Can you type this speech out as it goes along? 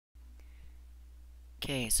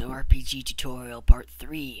Okay, so RPG tutorial part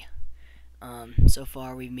 3. So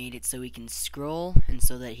far we've made it so we can scroll and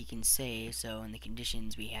so that he can save. So in the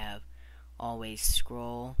conditions we have always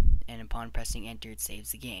scroll, and upon pressing enter it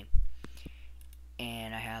saves the game.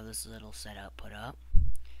 And I have this little setup put up.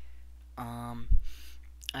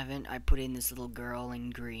 I put in this little girl in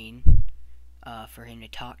green for him to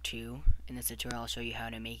talk to. In this tutorial I'll show you how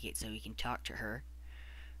to make it so we can talk to her.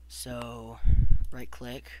 So right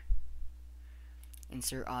click,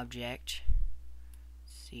 insert object,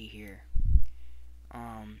 see here,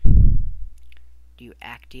 do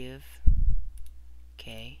active,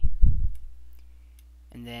 okay,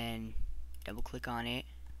 and then double click on it,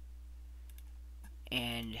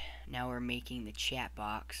 and now we're making the chat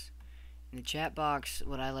box. In the chat box,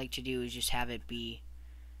 what I like to do is just have it be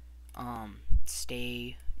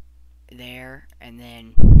stay there, and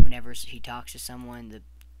then whenever he talks to someone,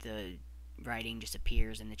 the writing just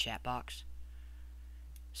appears in the chat box.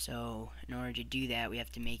 So in order to do that, we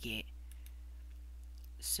have to make it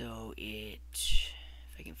so if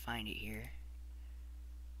I can find it here,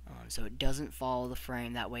 so it doesn't follow the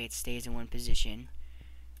frame, that way it stays in one position.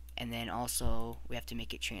 And then also we have to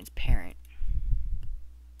make it transparent.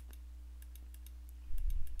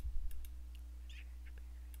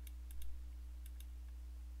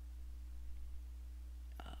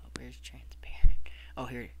 Where's transparent? Oh,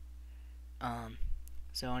 here.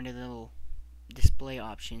 So under the little display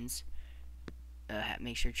options,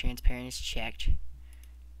 make sure transparent is checked.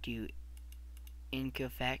 Do ink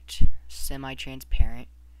effect semi-transparent,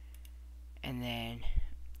 and then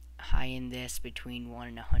heighten this between 1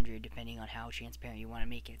 and 100 depending on how transparent you want to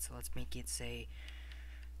make it. So let's make it say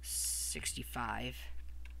 65,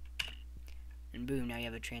 and boom, now you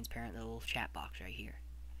have a transparent little chat box right here.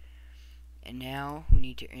 And now we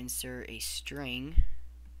need to insert a string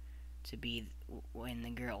to be when the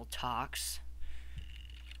girl talks.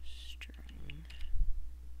 String,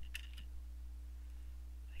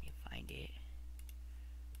 if I can find it.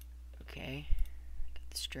 Okay, got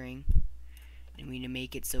the string, and we need to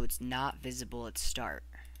make it so it's not visible at start.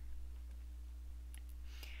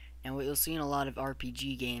 Now what you'll see in a lot of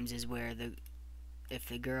RPG games is where if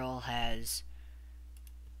the girl has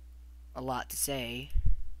a lot to say,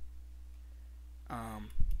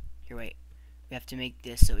 here, wait, we have to make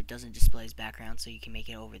this so it doesn't display as background, so you can make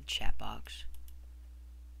it over the chat box.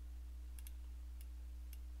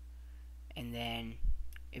 And then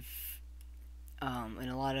if in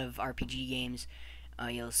a lot of RPG games,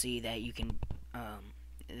 you'll see that you can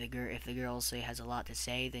if the girl say has a lot to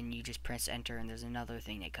say, then you just press enter and there's another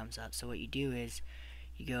thing that comes up. So what you do is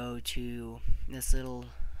you go to this little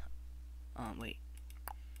wait,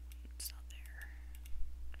 it's not there.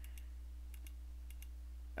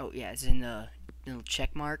 Oh yeah, it's in the little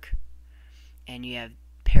check mark, and you have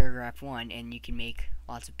paragraph 1, and you can make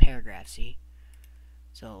lots of paragraphs, see?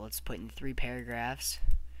 So let's put in 3 paragraphs,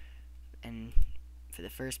 and for the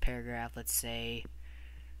first paragraph, let's say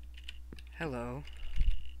hello.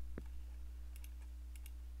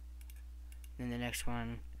 Then the next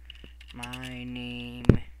one, my name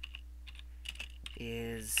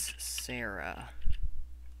is Sarah.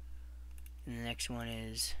 And the next one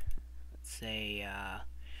is, let's say,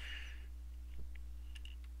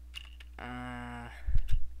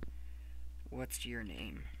 what's your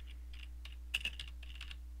name?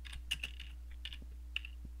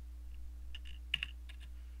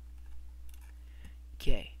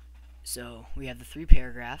 Okay, so we have the 3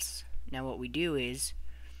 paragraphs. Now what we do is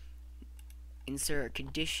insert a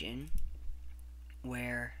condition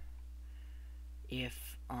where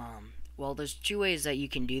if well, there's 2 ways that you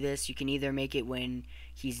can do this. You can either make it when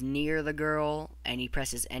he's near the girl and he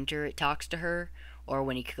presses enter, it talks to her, or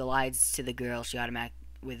when he collides to the girl, she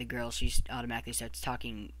automatically starts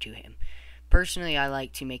talking to him. Personally, I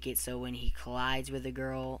like to make it so when he collides with the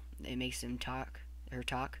girl, it makes him talk.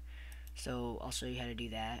 So I'll show you how to do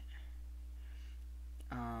that.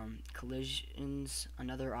 Collisions,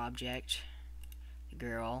 another object, the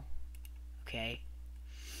girl, okay.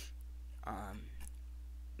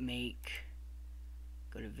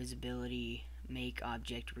 Go to visibility, make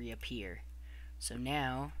object reappear. So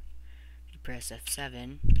now, if you press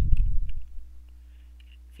F7,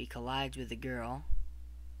 if he collides with the girl,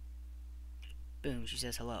 boom, she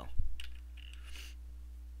says hello.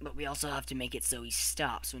 But we also have to make it so he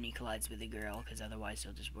stops when he collides with the girl, because otherwise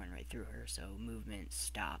he'll just run right through her. So movement,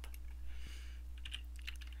 stop.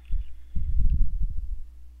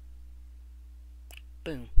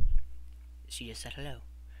 Boom. She just said hello.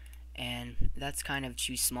 And that's kind of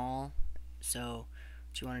too small, so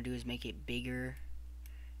what you want to do is make it bigger,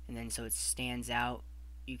 and then so it stands out,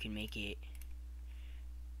 you can make it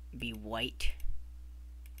be white,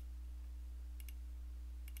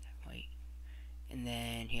 And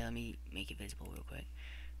then, here, let me make it visible real quick.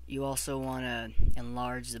 You also want to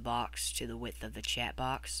enlarge the box to the width of the chat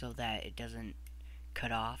box so that it doesn't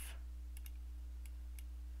cut off.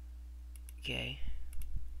 Okay.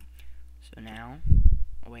 So now,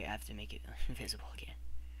 oh wait, I have to make it visible again.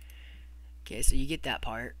 Okay, so you get that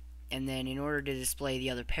part. And then in order to display the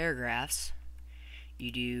other paragraphs,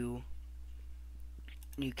 you do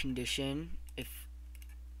new condition.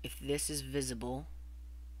 If this is visible,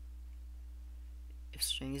 if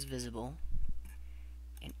string is visible,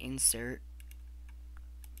 and insert,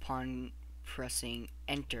 upon pressing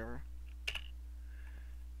enter,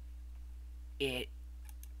 it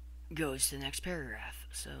goes to the next paragraph.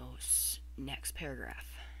 So next paragraph.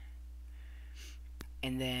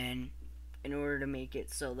 And then in order to make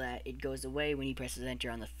it so that it goes away when he presses enter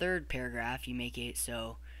on the third paragraph, you make it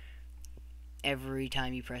so every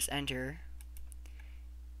time you press enter,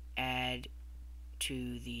 add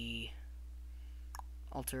to the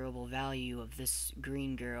alterable value of this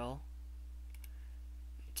green girl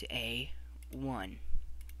to A1.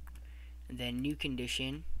 And then new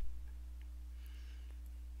condition,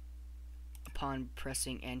 upon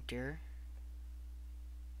pressing enter,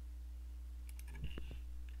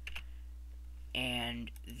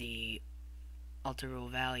 and the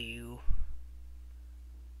alterable value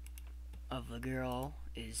of the girl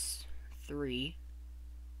is 3.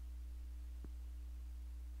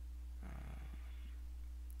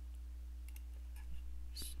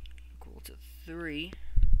 Equal to 3.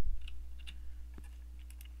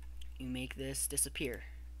 You make this disappear.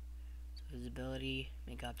 So visibility,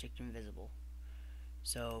 make object invisible.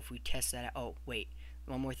 So if we test that out, oh wait,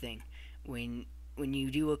 one more thing. When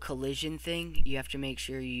you do a collision thing, you have to make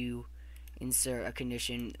sure you insert a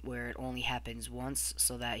condition where it only happens once,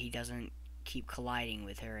 so that he doesn't keep colliding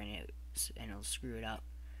with her and it'll screw it up.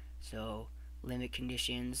 So limit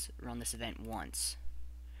conditions, run this event once.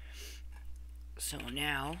 So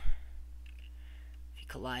now, if he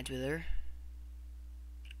collides with her,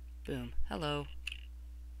 boom, hello.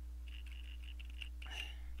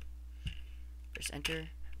 Press enter.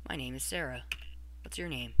 My name is Sarah. What's your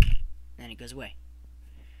name? And then it goes away.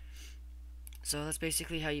 So that's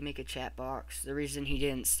basically how you make a chat box. The reason he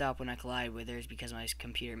didn't stop when I collide with her is because my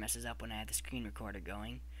computer messes up when I have the screen recorder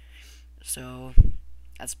going. So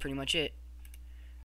that's pretty much it.